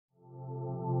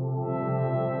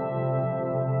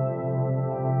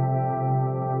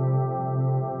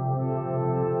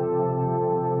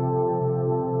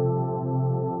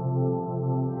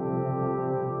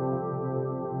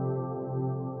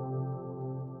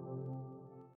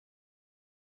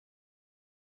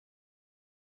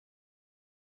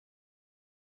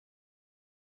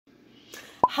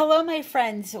Hello my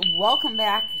friends, welcome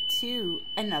back to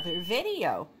another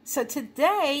video. So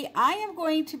today I am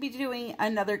going to be doing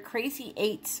another Crazy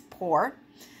 8s pour,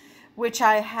 which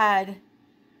I had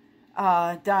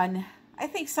done I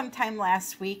think sometime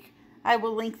last week. I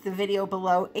will link the video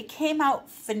below. It came out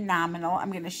phenomenal.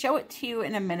 I'm going to show it to you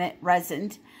in a minute,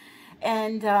 resined.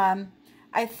 And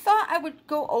I thought I would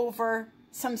go over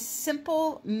some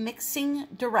simple mixing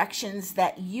directions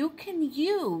that you can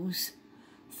use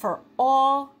for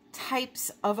all types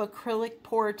of acrylic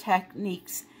pour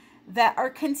techniques that are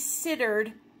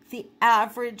considered the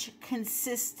average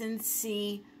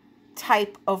consistency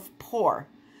type of pour.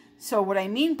 So what I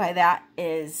mean by that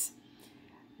is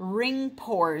ring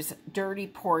pours, dirty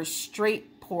pours,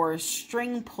 straight pours,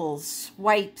 string pulls,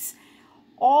 swipes,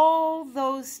 all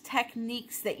those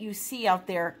techniques that you see out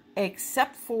there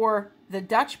except for the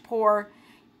Dutch pour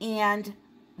and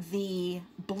the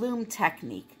bloom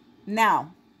technique.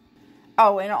 Now,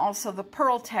 oh, and also the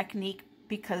pearl technique,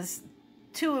 because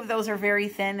two of those are very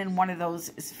thin and one of those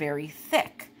is very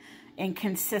thick in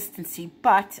consistency.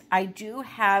 But I do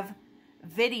have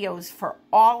videos for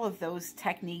all of those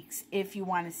techniques if you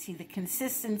want to see the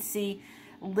consistency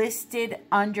listed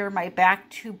under my Back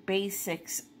to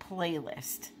Basics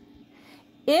playlist.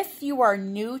 If you are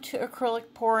new to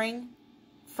acrylic pouring,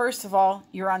 first of all,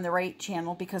 you're on the right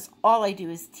channel because all I do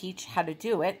is teach how to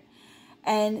do it.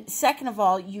 And second of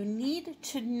all, you need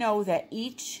to know that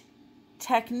each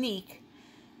technique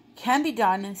can be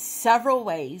done several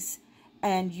ways,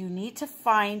 and you need to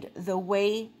find the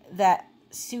way that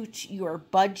suits your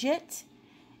budget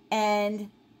and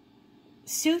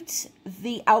suits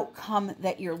the outcome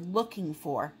that you're looking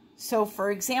for. So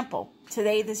for example,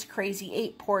 today this Crazy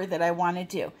 8 pour that I want to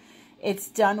do, it's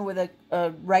done with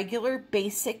a regular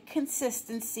basic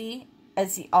consistency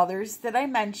as the others that I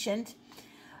mentioned.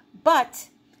 But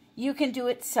you can do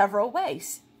it several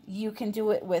ways. You can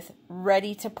do it with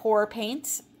ready-to-pour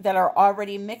paints that are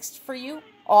already mixed for you.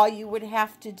 All you would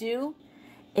have to do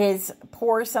is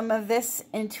pour some of this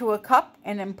into a cup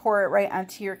and then pour it right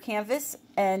onto your canvas,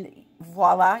 and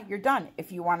voila, you're done.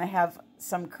 If you want to have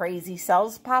some crazy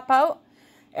cells pop out,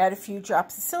 add a few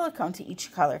drops of silicone to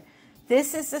each color.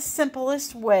 This is the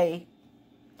simplest way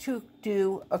to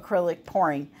do acrylic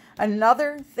pouring.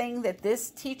 Another thing that this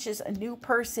teaches a new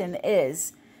person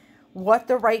is what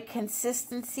the right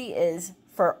consistency is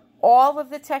for all of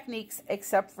the techniques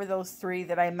except for those three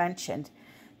that I mentioned.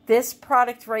 This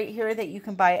product right here that you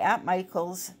can buy at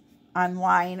Michael's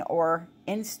online or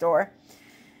in store,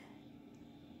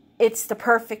 it's the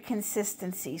perfect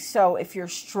consistency. So if you're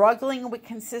struggling with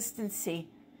consistency,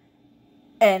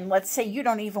 and let's say you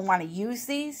don't even want to use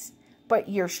these, but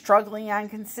you're struggling on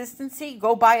consistency,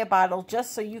 go buy a bottle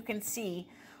just so you can see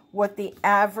what the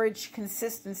average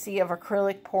consistency of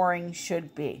acrylic pouring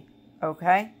should be,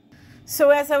 okay? So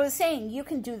as I was saying, you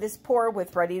can do this pour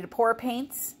with ready-to-pour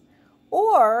paints,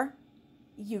 or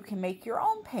you can make your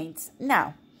own paints.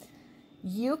 Now,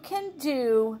 you can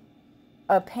do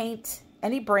a paint,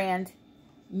 any brand,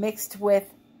 mixed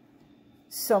with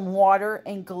some water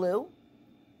and glue,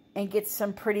 and get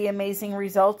some pretty amazing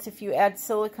results. If you add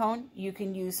silicone, you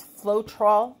can use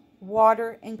Floetrol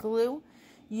water and glue.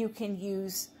 You can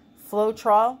use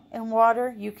Floetrol and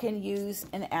water. You can use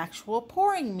an actual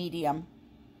pouring medium.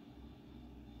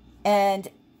 And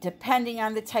depending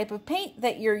on the type of paint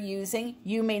that you're using,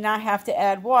 you may not have to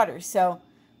add water. So,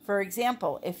 for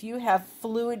example, if you have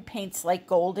fluid paints like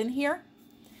gold in here,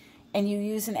 and you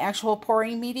use an actual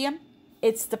pouring medium,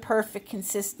 it's the perfect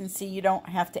consistency. You don't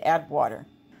have to add water.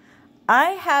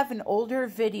 I have an older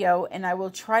video, and I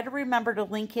will try to remember to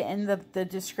link it in the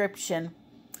description.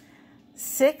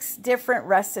 6 different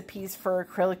recipes for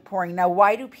acrylic pouring. Now,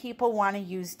 why do people want to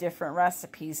use different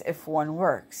recipes if one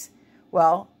works?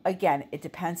 Well, again, it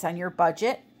depends on your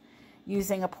budget.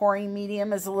 Using a pouring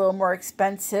medium is a little more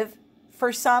expensive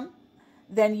for some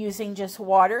than using just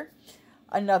water.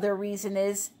 Another reason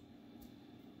is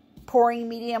pouring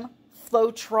medium,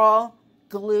 Floetrol,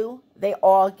 glue, they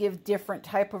all give different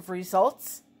type of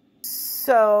results.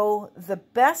 So the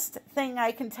best thing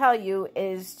I can tell you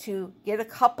is to get a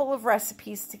couple of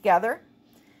recipes together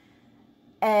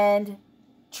and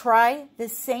try the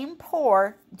same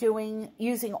pour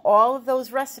using all of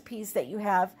those recipes that you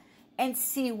have and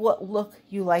see what look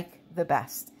you like the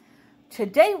best.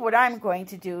 Today what I'm going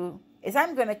to do is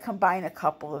I'm going to combine a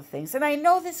couple of things. And I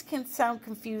know this can sound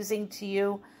confusing to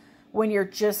you when you're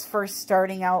just first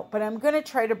starting out, but I'm going to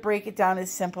try to break it down as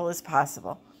simple as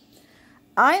possible.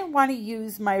 I want to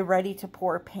use my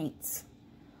ready-to-pour paints,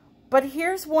 but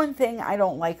here's one thing I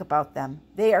don't like about them.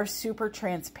 They are super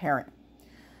transparent.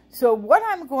 So what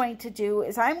I'm going to do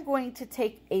is I'm going to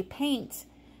take a paint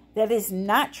that is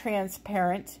not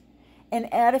transparent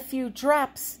and add a few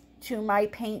drops to my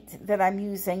paint that I'm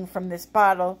using from this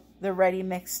bottle, the ready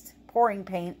mixed pouring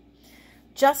paint,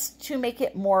 just to make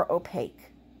it more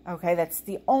opaque. Okay, that's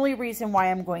the only reason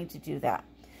why I'm going to do that.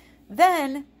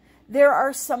 Then there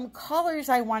are some colors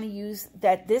I want to use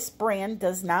that this brand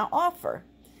does not offer.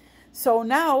 So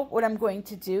now what I'm going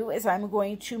to do is I'm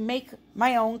going to make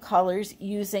my own colors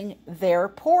using their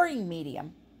pouring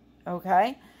medium.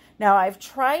 Okay, now I've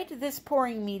tried this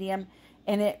pouring medium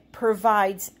and it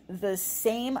provides the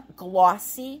same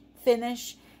glossy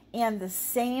finish and the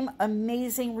same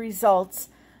amazing results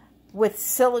with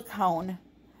silicone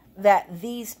that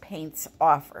these paints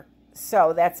offer.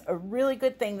 So that's a really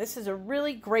good thing. This is a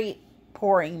really great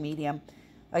pouring medium.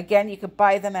 Again, you could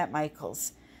buy them at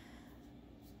Michael's.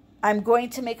 I'm going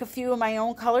to make a few of my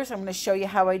own colors. I'm going to show you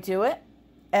how I do it.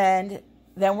 And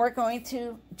then we're going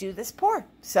to do this pour.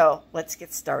 So let's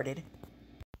get started.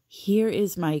 Here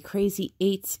is my Crazy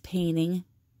 8s painting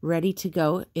ready to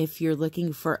go if you're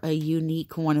looking for a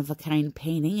unique one-of-a-kind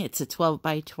painting. It's a 12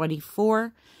 by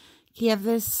 24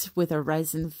 canvas with a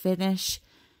resin finish.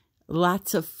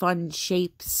 Lots of fun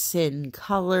shapes and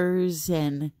colors,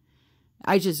 and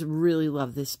I just really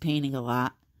love this painting a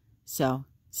lot. So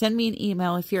send me an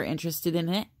email if you're interested in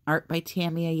it,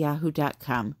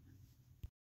 ARTBYTAMMY@yahoo.com.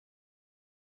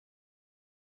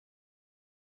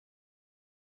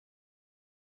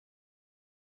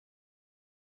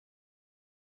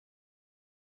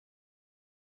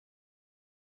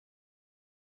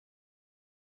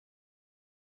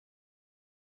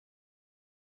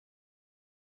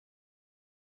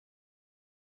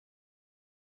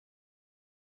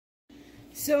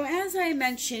 So as I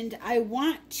mentioned, I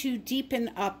want to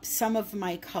deepen up some of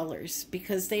my colors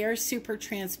because they are super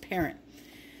transparent.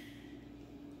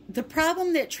 The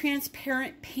problem that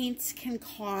transparent paints can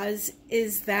cause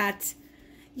is that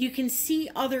you can see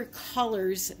other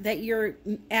colors that you're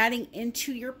adding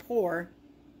into your pour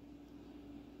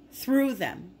through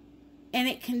them. And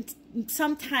it can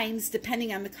sometimes,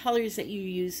 depending on the colors that you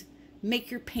use, make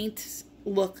your paints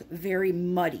look very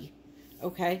muddy.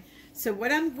 Okay? So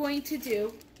what I'm going to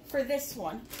do for this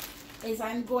one is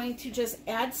I'm going to just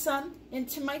add some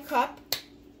into my cup.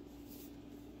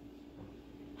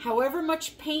 However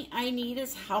much paint I need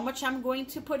is how much I'm going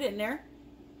to put in there.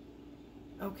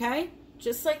 Okay,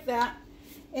 just like that.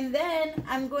 And then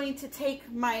I'm going to take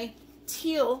my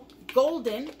teal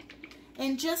golden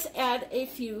and just add a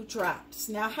few drops.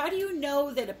 Now, how do you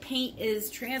know that a paint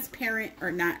is transparent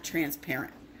or not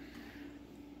transparent?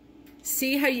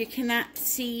 See how you cannot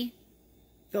see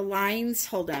the lines?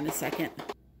 Hold on a second.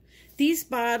 These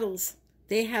bottles,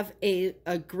 they have a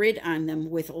grid on them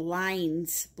with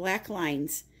lines, black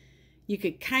lines. You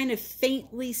could kind of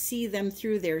faintly see them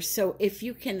through there. So if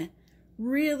you can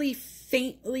really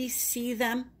faintly see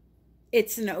them,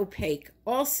 it's an opaque.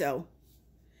 Also,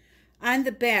 on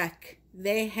the back,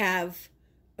 they have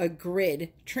a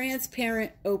grid,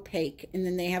 transparent, opaque, and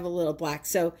then they have a little black.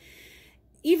 So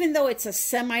even though it's a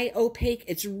semi-opaque,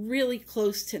 it's really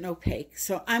close to an opaque.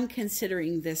 So I'm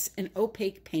considering this an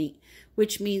opaque paint,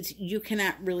 which means you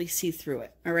cannot really see through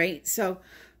it. All right. So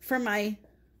for my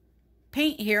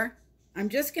paint here, I'm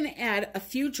just going to add a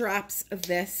few drops of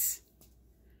this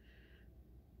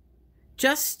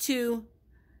just to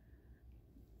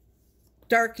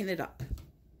darken it up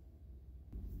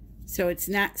so it's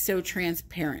not so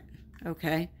transparent.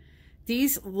 Okay.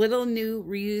 These little new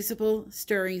reusable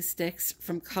stirring sticks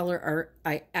from Color Art,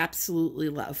 I absolutely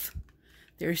love.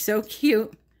 They're so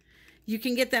cute. You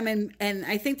can get them in, and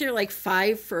I think they're like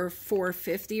 5 for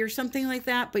 $4.50 or something like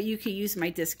that, but you can use my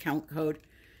discount code.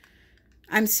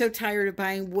 I'm so tired of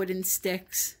buying wooden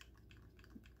sticks.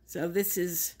 So this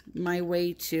is my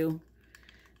way to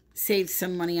save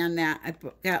some money on that. I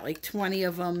got like 20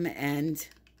 of them, and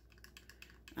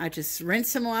I just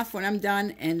rinse them off when I'm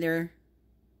done, and they're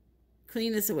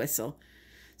clean as a whistle.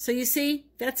 So you see,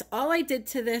 that's all I did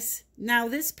to this. Now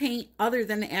this paint, other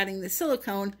than adding the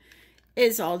silicone,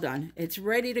 is all done. It's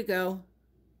ready to go.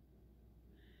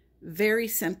 Very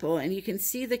simple. And you can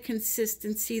see the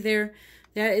consistency there.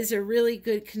 That is a really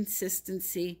good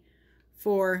consistency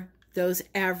for those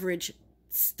average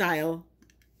style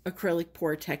acrylic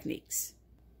pour techniques.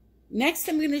 Next,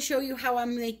 I'm going to show you how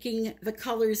I'm making the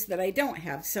colors that I don't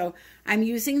have. So I'm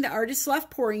using the Artist Loft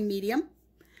pouring medium.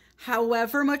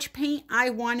 However much paint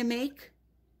I want to make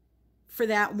for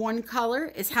that one color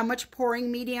is how much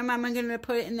pouring medium I'm going to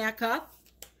put in that cup.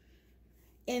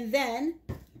 And then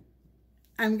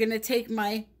I'm going to take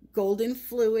my golden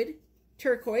fluid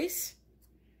turquoise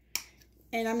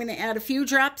and I'm going to add a few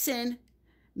drops in,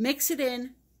 mix it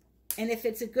in, and if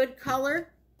it's a good color,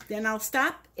 then I'll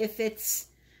stop. If it's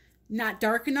not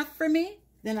dark enough for me,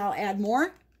 then I'll add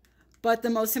more. But the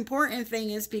most important thing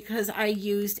is because I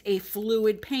used a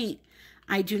fluid paint,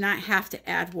 I do not have to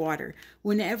add water.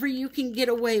 Whenever you can get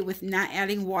away with not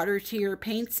adding water to your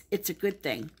paints, it's a good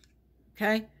thing.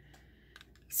 Okay?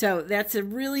 So that's a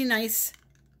really nice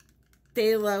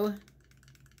phthalo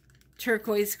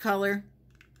turquoise color.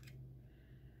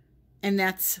 And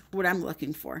that's what I'm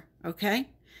looking for. Okay?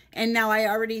 And now I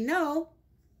already know,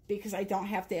 because I don't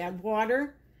have to add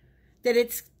water, that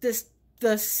it's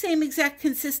the same exact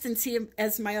consistency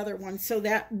as my other one. So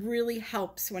that really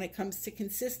helps when it comes to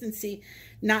consistency,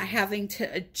 not having to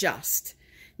adjust.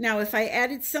 Now, if I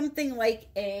added something like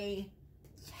a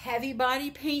heavy body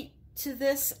paint to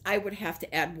this, I would have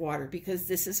to add water because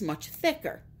this is much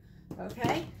thicker.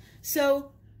 Okay?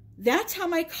 So that's how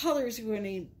my colors are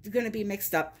going to be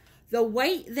mixed up. The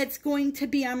white that's going to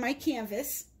be on my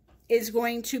canvas is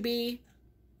going to be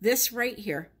this right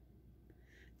here.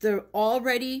 The all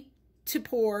ready to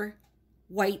pour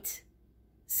white,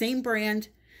 same brand,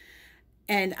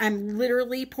 and I'm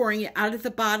literally pouring it out of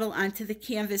the bottle onto the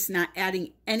canvas, not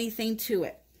adding anything to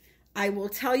it. I will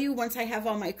tell you once I have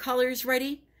all my colors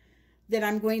ready that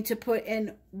I'm going to put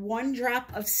in 1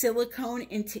 drop of silicone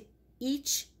into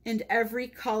each and every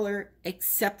color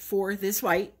except for this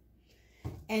white.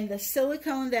 And the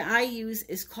silicone that I use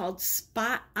is called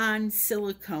Spot On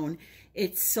Silicone.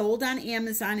 It's sold on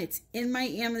Amazon. It's in my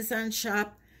Amazon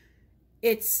shop.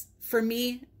 It's, for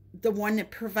me, the one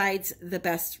that provides the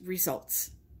best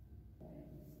results.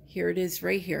 Here it is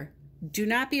right here. Do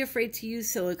not be afraid to use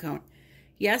silicone.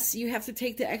 Yes, you have to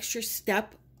take the extra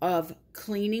step of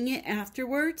cleaning it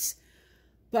afterwards,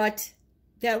 but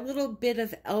that little bit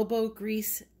of elbow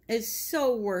grease is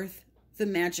so worth the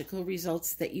magical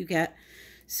results that you get.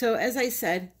 So as I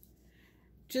said,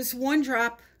 just 1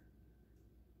 drop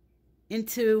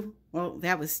into, well,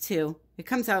 that was 2. It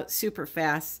comes out super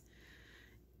fast.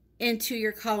 Into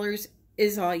your colors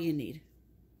is all you need.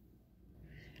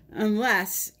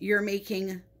 Unless you're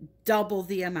making double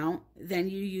the amount, then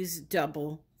you use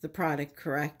double the product,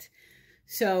 correct?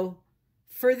 So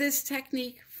for this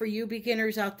technique, for you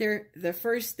beginners out there, the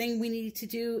first thing we need to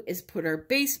do is put our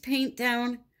base paint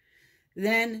down.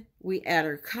 Then we add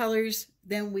our colors.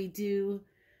 Then we do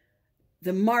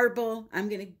the marble. I'm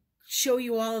going to show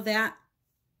you all of that.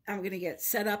 I'm going to get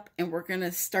set up and we're going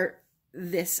to start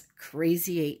this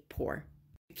crazy 8 pour.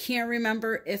 I can't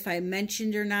remember if I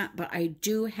mentioned or not, but I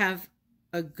do have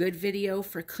a good video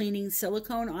for cleaning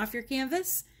silicone off your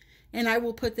canvas, and I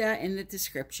will put that in the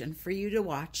description for you to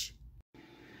watch.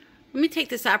 Let me take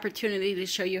this opportunity to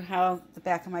show you how the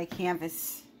back of my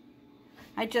canvas,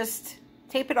 I just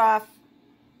tape it off,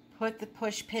 put the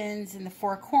push pins in the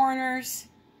 4 corners.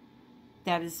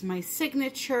 That is my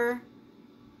signature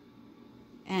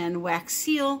and wax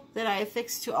seal that I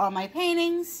affix to all my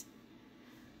paintings.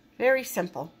 Very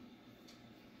simple.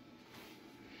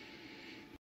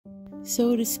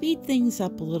 So to speed things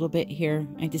up a little bit here,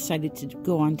 I decided to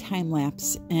go on time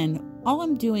lapse, and all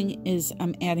I'm doing is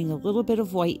I'm adding a little bit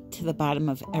of white to the bottom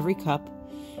of every cup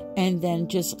and then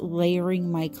just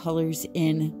layering my colors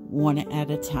in one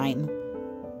at a time.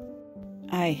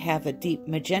 I have a deep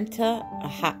magenta, a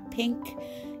hot pink,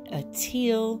 a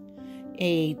teal,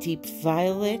 a deep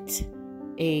violet,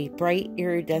 a bright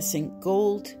iridescent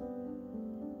gold,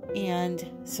 and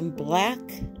some black,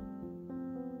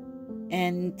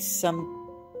 and some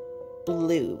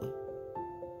blue,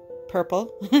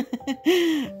 purple,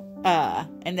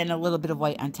 and then a little bit of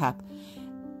white on top.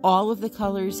 All of the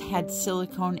colors had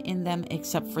silicone in them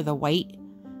except for the white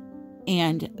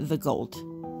and the gold.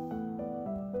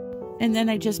 And then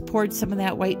I just poured some of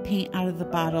that white paint out of the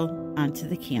bottle onto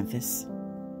the canvas.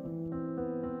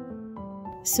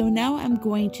 So now I'm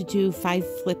going to do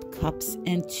 5 flip cups,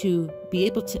 and to be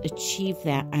able to achieve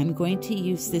that, I'm going to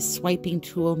use this swiping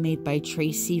tool made by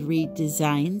Tracy Reed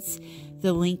Designs.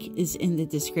 The link is in the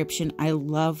description. I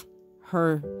love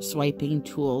her swiping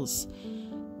tools.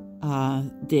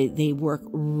 They work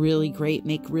really great,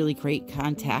 make really great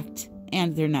contact,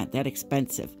 and they're not that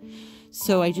expensive.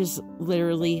 So I just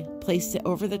literally placed it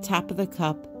over the top of the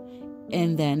cup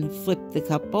and then flip the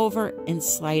cup over and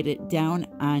slide it down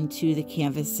onto the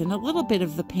canvas. And a little bit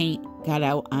of the paint got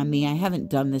out on me. I haven't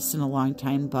done this in a long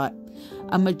time, but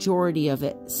a majority of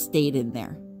it stayed in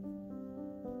there.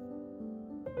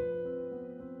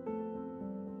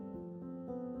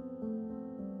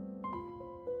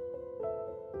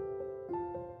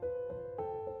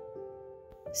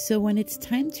 So when it's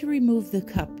time to remove the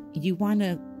cup, you want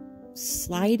to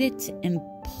slide it and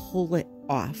pull it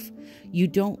off. You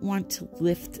don't want to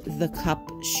lift the cup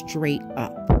straight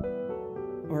up.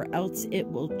 or else it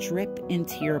will drip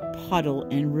into your puddle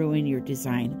and ruin your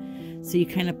design. So you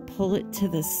kind of pull it to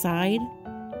the side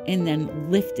and then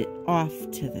lift it off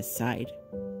to the side.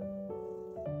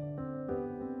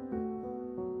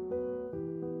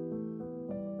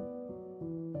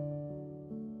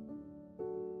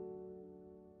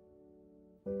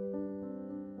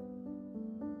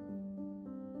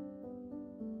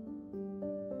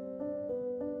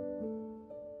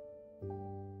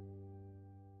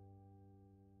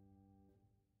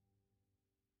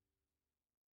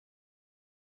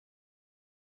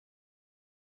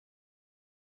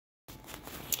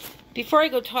 Before I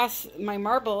go toss my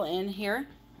marble in here,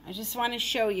 I just want to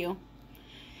show you.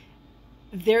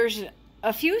 There's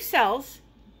a few cells,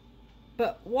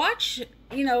 but watch,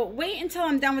 wait until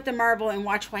I'm done with the marble and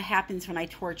watch what happens when I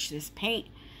torch this paint.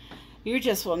 You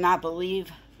just will not believe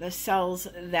the cells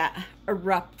that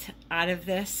erupt out of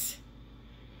this.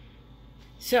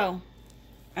 So,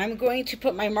 I'm going to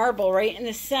put my marble right in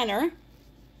the center,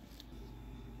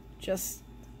 just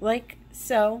like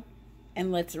so.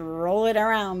 And let's roll it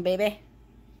around, baby.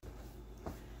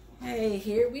 Hey,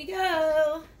 here we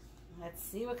go. Let's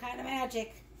see what kind of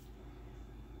magic.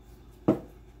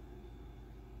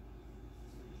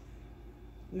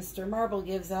 Mr. Marble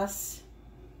gives us.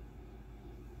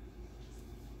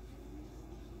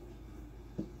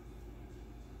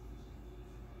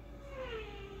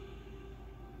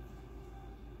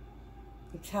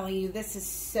 I'm telling you, this is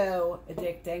so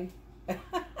addicting.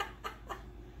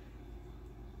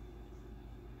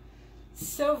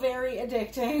 So very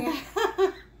addicting.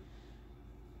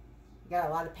 Got a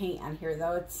lot of paint on here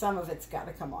though. Some of it's got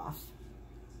to come off.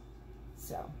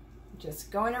 So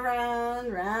just going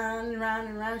around, round, and round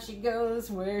and round she goes.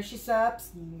 Where she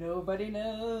stops, nobody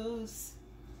knows.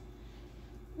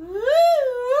 Woo!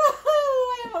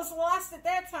 I almost lost it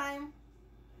that time.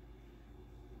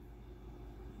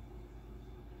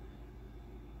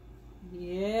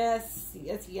 Yes,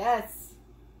 yes, yes.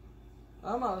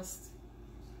 Almost.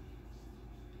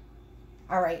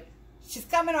 All right, she's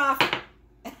coming off.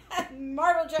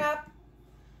 Marble drop.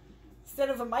 Instead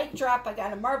of a mic drop, I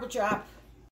got a marble drop.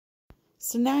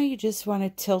 So now you just want to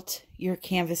tilt your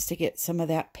canvas to get some of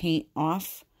that paint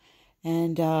off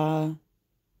and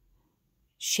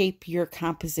shape your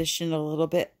composition a little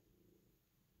bit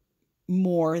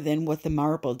more than what the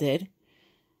marble did.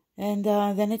 And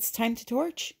then it's time to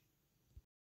torch.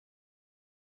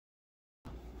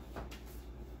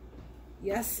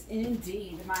 Yes,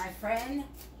 indeed, my friend.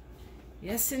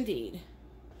 Yes, indeed.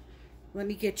 Let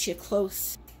me get you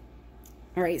close.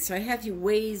 All right, so I have you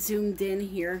way zoomed in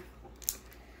here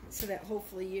so that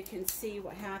hopefully you can see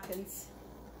what happens.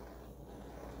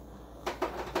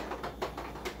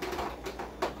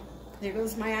 There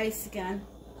goes my ice again.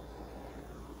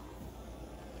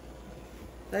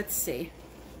 Let's see.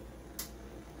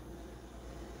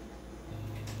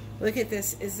 Look at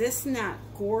this. Is this not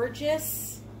gorgeous?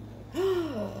 I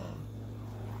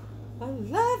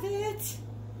love it.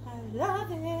 I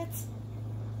love it.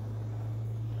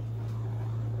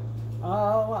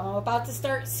 Oh, I'm about to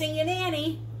start singing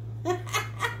Annie.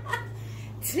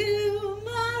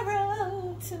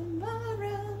 Tomorrow,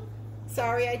 tomorrow.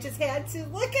 Sorry, I just had to.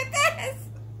 Look at this.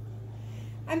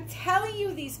 I'm telling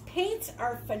you, these paints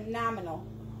are phenomenal.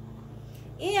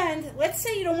 And let's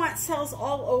say you don't want cells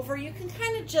all over. You can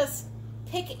kind of just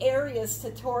pick areas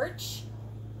to torch.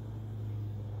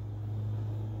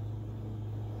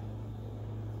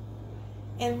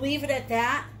 And leave it at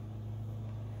that.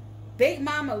 Big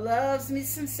Mama loves me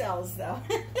some cells though.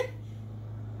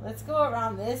 Let's go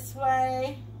around this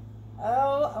way.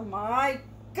 Oh my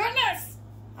goodness.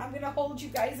 I'm going to hold you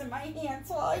guys in my hands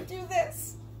while I do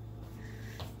this.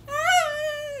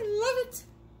 I love it.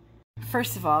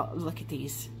 First of all, look at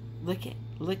these. Look at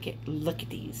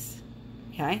these.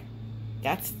 Okay?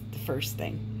 That's the first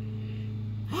thing.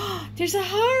 There's a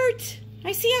heart.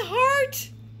 I see a heart.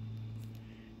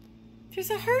 There's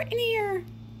a heart in here.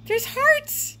 There's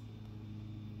hearts.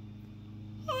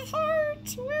 A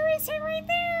heart. Where is it? Right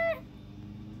there.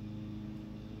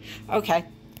 Okay.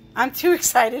 I'm too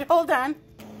excited. Hold on.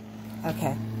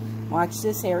 Okay. Watch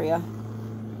this area.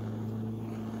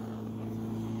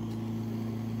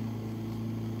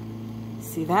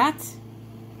 See that?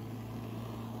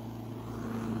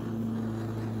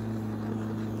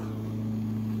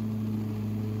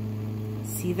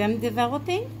 See them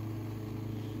developing?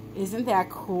 Isn't that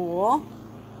cool?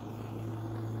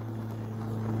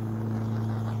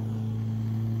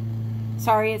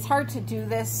 Sorry, it's hard to do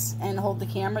this and hold the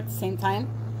camera at the same time.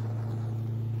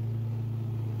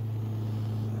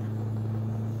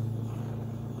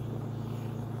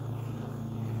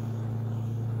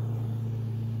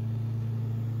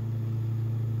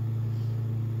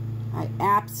 I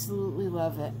absolutely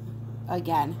love it.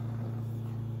 Again,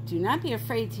 do not be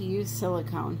afraid to use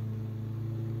silicone.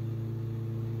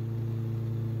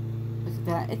 Look at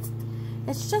that.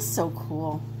 It's just so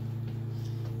cool.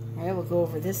 All right, we'll go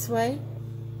over this way.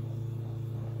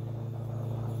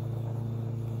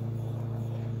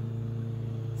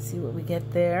 See what we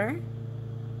get there.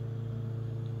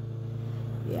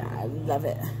 Yeah, I love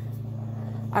it.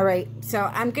 All right,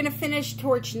 so I'm going to finish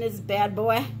torching this bad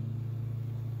boy.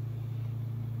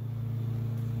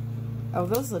 Oh,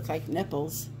 those look like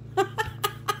nipples. Doesn't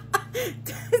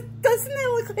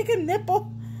it look like a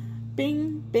nipple?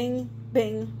 Bing, bing,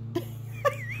 bing.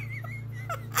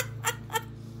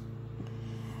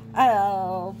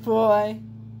 Oh, boy.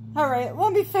 All right,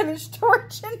 let me finish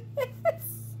torching this.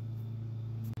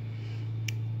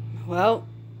 Well,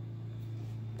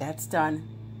 that's done.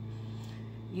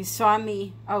 You saw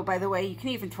me, oh, by the way, you can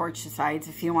even torch the sides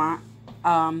if you want.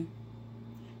 You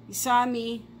saw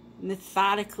me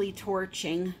methodically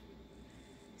torching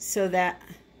so that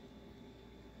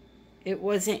it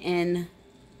wasn't in,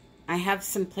 I have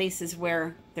some places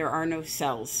where there are no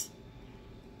cells.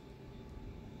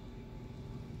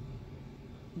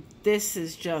 This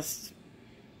is just,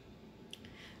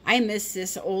 I miss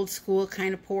this old school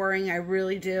kind of pouring, I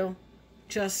really do.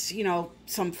 Just, you know,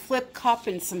 some flip cup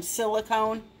and some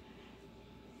silicone.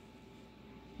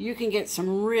 You can get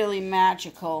some really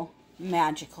magical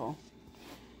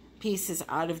pieces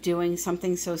out of doing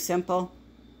something so simple.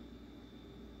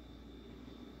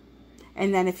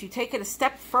 And then if you take it a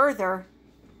step further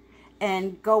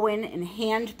and go in and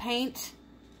hand paint,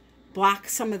 block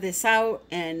some of this out,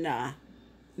 and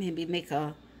maybe make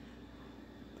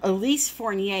Elise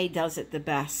Fournier does it the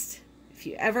best. If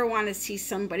you ever want to see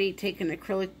somebody take an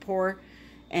acrylic pour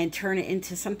and turn it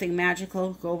into something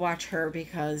magical, go watch her,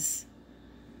 because,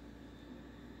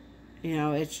 you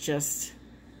know, it's just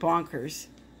bonkers.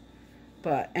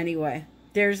 But anyway,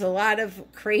 there's a lot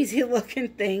of crazy looking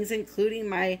things, including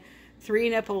my 3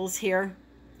 nipples here.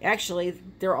 Actually,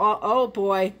 they're all, oh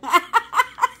boy.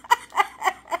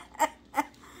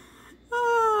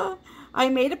 I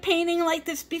made a painting like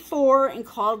this before and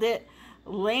called it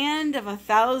Land of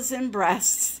 1,000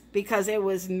 Breasts, because it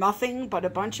was nothing but a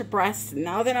bunch of breasts.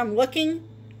 Now that I'm looking,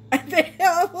 they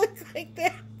all look like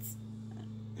that.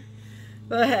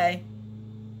 But hey,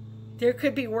 there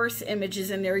could be worse images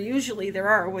in there. Usually there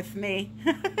are with me.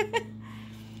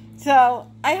 So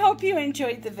I hope you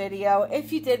enjoyed the video.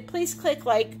 If you did, please click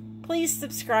like, please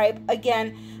subscribe.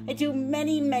 Again, I do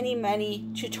many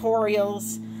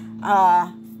tutorials,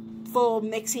 full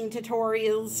mixing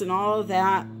tutorials and all of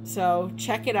that, so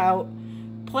check it out.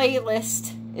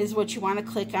 Playlist is what you want to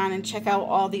click on and check out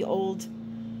all the old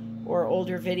or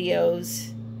older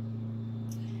videos.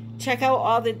 Check out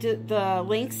all the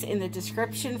links in the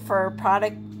description for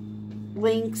product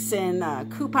links and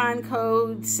coupon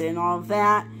codes and all of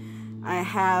that. I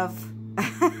have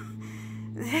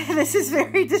this is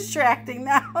very distracting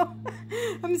now.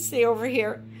 I'm gonna stay over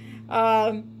here.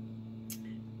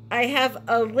 I have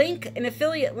a link, an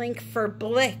affiliate link for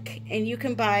Blick, and you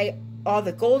can buy all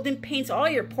the golden paints, all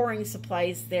your pouring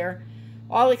supplies there,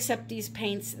 all except these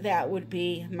paints. That would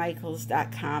be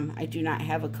michaels.com. I do not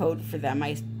have a code for them.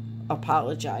 I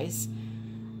apologize.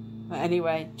 But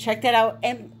anyway, check that out.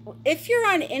 And if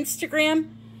you're on Instagram,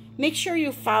 make sure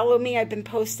you follow me. I've been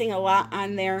posting a lot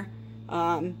on there.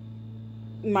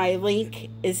 My link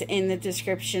is in the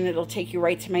description. It'll take you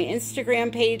right to my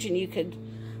Instagram page, and you could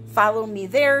follow me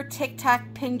there.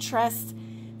 TikTok, Pinterest,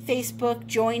 Facebook,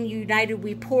 join United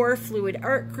We Pour Fluid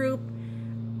Art Group.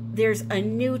 There's a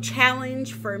new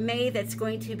challenge for May that's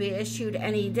going to be issued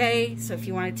any day. So if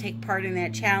you want to take part in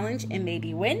that challenge and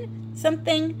maybe win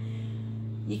something,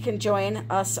 you can join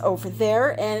us over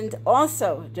there. And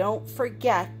also, don't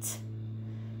forget,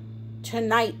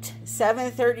 tonight,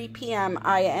 7:30 p.m.,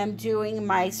 I am doing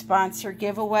my sponsor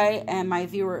giveaway and my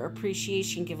viewer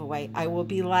appreciation giveaway. I will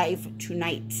be live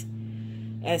tonight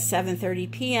at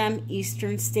 7:30 p.m.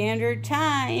 Eastern Standard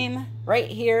Time, right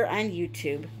here on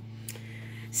YouTube.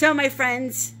 So, my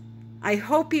friends, I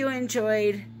hope you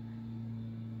enjoyed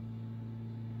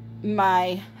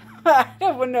my, I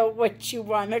don't know what you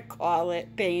want to call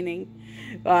it, painting.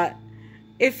 But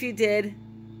if you did,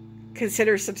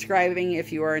 consider subscribing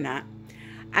if you are not.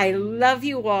 I love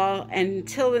you all, and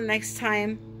until the next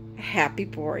time, happy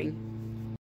pouring.